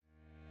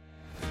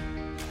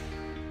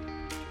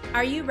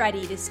Are you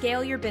ready to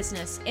scale your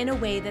business in a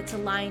way that's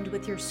aligned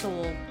with your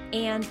soul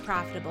and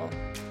profitable?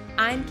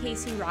 I'm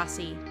Casey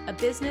Rossi, a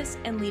business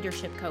and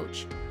leadership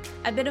coach.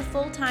 I've been a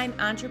full-time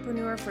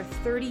entrepreneur for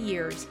 30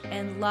 years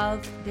and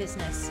love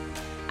business.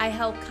 I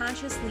help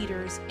conscious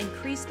leaders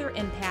increase their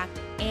impact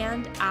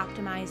and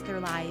optimize their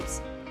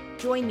lives.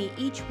 Join me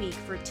each week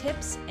for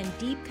tips and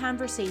deep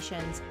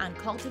conversations on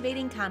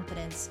cultivating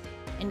confidence,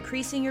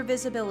 increasing your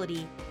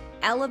visibility,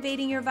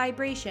 elevating your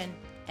vibration,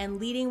 and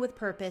leading with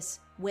purpose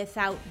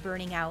without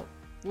burning out.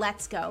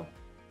 Let's go.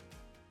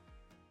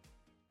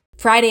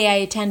 Friday, I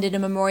attended a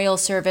memorial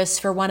service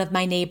for one of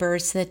my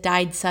neighbors that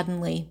died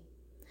suddenly.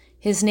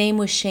 His name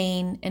was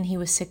Shane, and he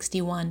was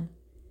 61.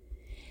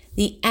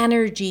 The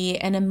energy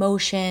and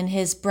emotion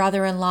his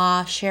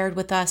brother-in-law shared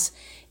with us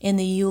in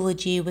the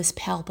eulogy was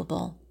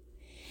palpable.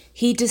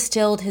 He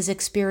distilled his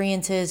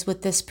experiences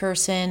with this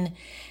person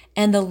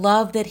and the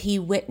love that he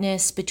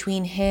witnessed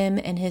between him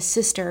and his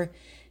sister,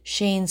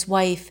 Shane's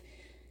wife,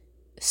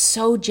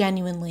 so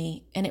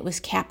genuinely, and it was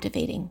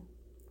captivating.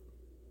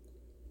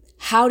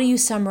 How do you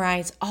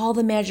summarize all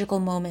the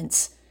magical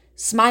moments,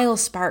 smile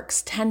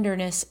sparks,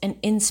 tenderness, and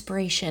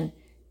inspiration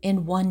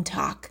in one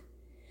talk?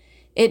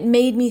 It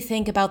made me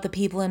think about the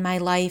people in my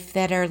life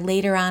that are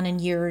later on in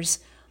years.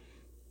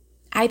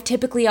 I've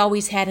typically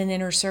always had an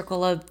inner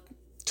circle of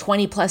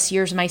 20 plus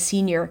years my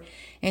senior,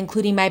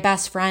 including my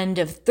best friend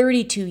of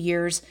 32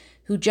 years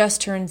who just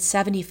turned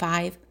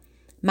 75,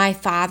 my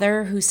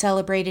father who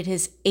celebrated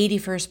his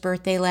 81st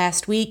birthday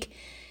last week,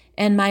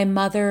 and my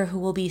mother who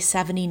will be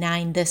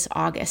 79 this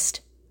August.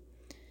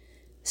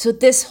 So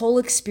this whole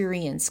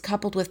experience,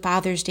 coupled with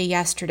Father's Day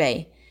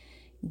yesterday,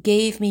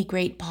 gave me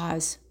great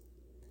pause.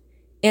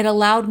 It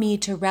allowed me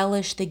to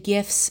relish the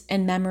gifts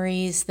and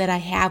memories that I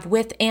have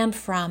with and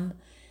from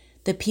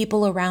the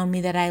people around me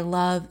that I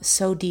love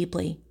so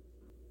deeply.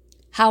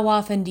 How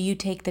often do you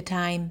take the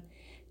time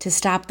to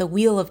stop the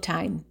wheel of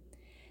time,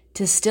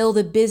 to still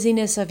the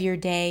busyness of your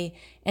day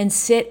and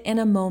sit in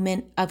a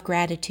moment of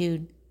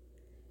gratitude?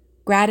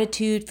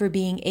 Gratitude for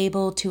being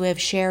able to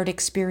have shared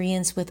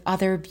experience with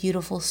other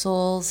beautiful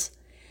souls.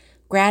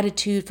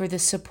 Gratitude for the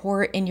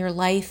support in your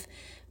life,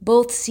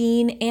 both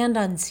seen and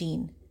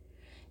unseen.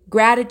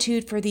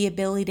 Gratitude for the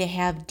ability to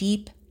have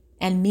deep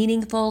and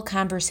meaningful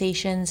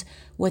conversations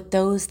with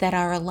those that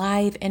are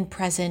alive and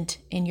present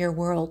in your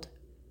world.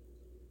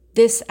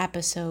 This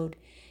episode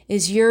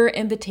is your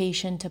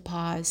invitation to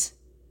pause,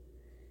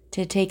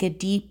 to take a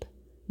deep,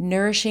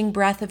 nourishing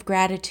breath of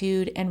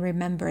gratitude and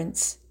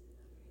remembrance.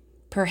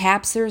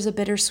 Perhaps there's a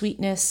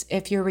bittersweetness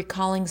if you're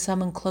recalling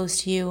someone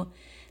close to you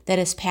that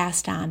has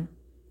passed on,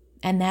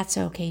 and that's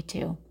okay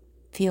too.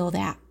 Feel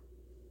that.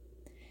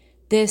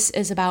 This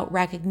is about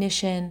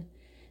recognition,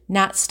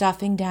 not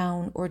stuffing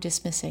down or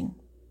dismissing.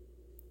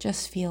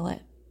 Just feel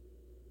it.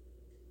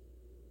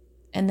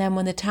 And then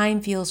when the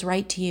time feels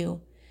right to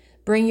you,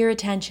 bring your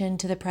attention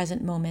to the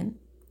present moment.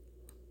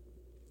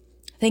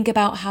 Think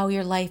about how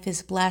your life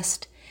is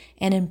blessed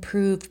and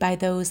improved by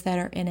those that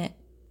are in it.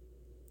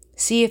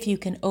 See if you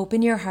can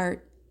open your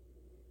heart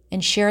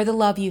and share the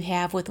love you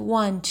have with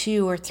 1,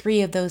 2, or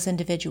 3 of those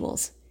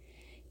individuals.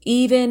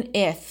 Even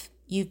if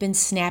you've been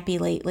snappy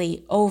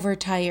lately,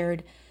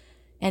 overtired,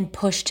 and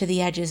pushed to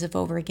the edges of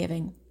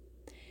overgiving.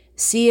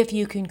 See if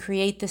you can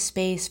create the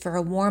space for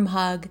a warm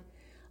hug,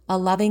 a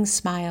loving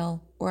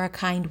smile, or a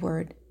kind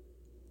word.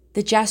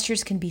 The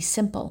gestures can be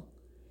simple.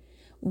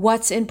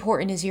 What's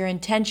important is your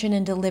intention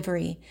and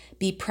delivery.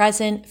 Be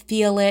present,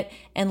 feel it,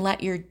 and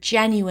let your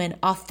genuine,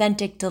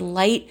 authentic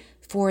delight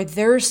for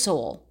their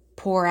soul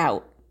pour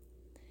out.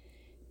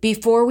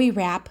 Before we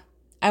wrap,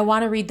 I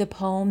want to read the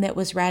poem that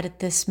was read at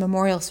this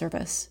memorial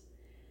service.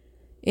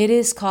 It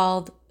is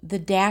called The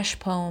Dash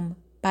Poem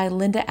by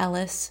Linda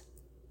Ellis,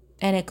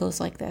 and it goes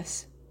like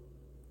this.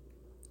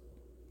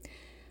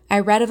 I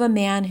read of a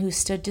man who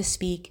stood to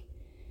speak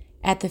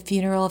at the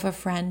funeral of a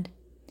friend.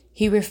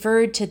 He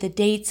referred to the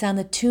dates on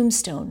the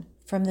tombstone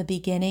from the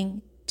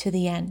beginning to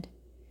the end.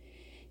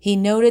 He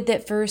noted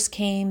that first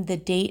came the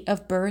date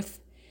of birth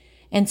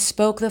and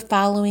spoke the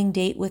following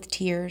date with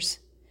tears.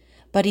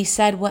 But he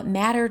said what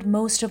mattered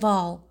most of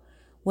all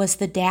was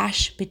the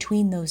dash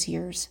between those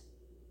years.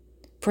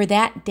 For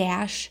that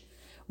dash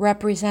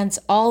represents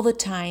all the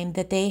time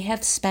that they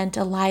have spent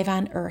alive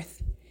on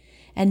earth,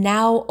 and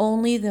now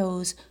only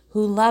those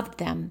who loved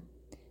them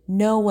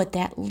know what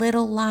that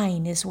little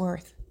line is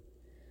worth.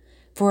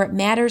 For it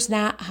matters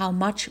not how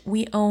much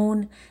we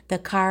own, the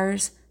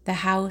cars, the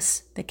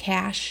house, the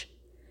cash.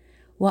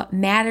 What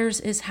matters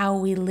is how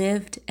we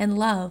lived and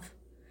love,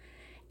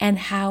 and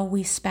how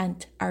we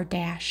spent our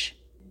dash.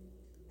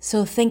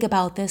 So think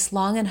about this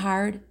long and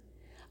hard.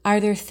 Are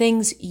there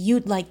things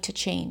you'd like to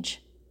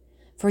change?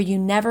 For you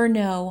never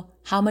know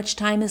how much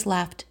time is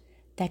left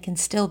that can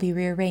still be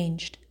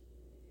rearranged.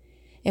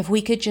 If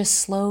we could just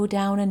slow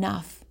down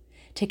enough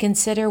to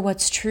consider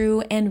what's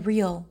true and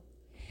real,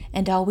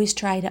 and always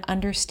try to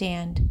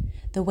understand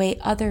the way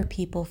other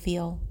people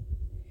feel,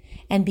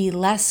 and be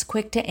less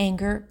quick to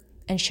anger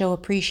and show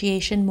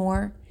appreciation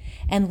more,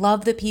 and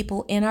love the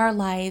people in our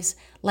lives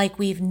like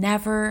we've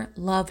never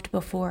loved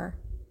before.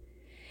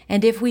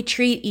 And if we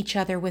treat each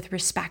other with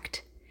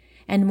respect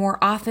and more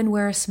often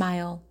wear a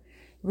smile,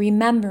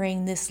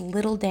 remembering this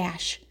little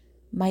dash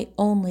might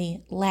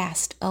only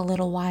last a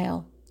little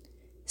while.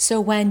 So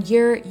when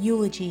your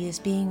eulogy is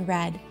being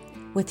read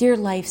with your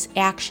life's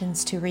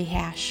actions to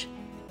rehash,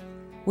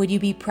 would you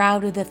be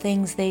proud of the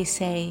things they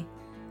say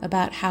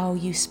about how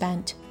you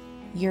spent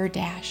your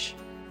dash?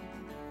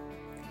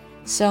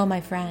 So, my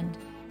friend,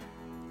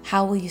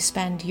 how will you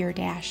spend your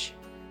dash?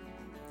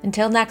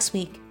 Until next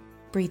week,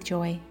 breathe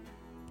joy.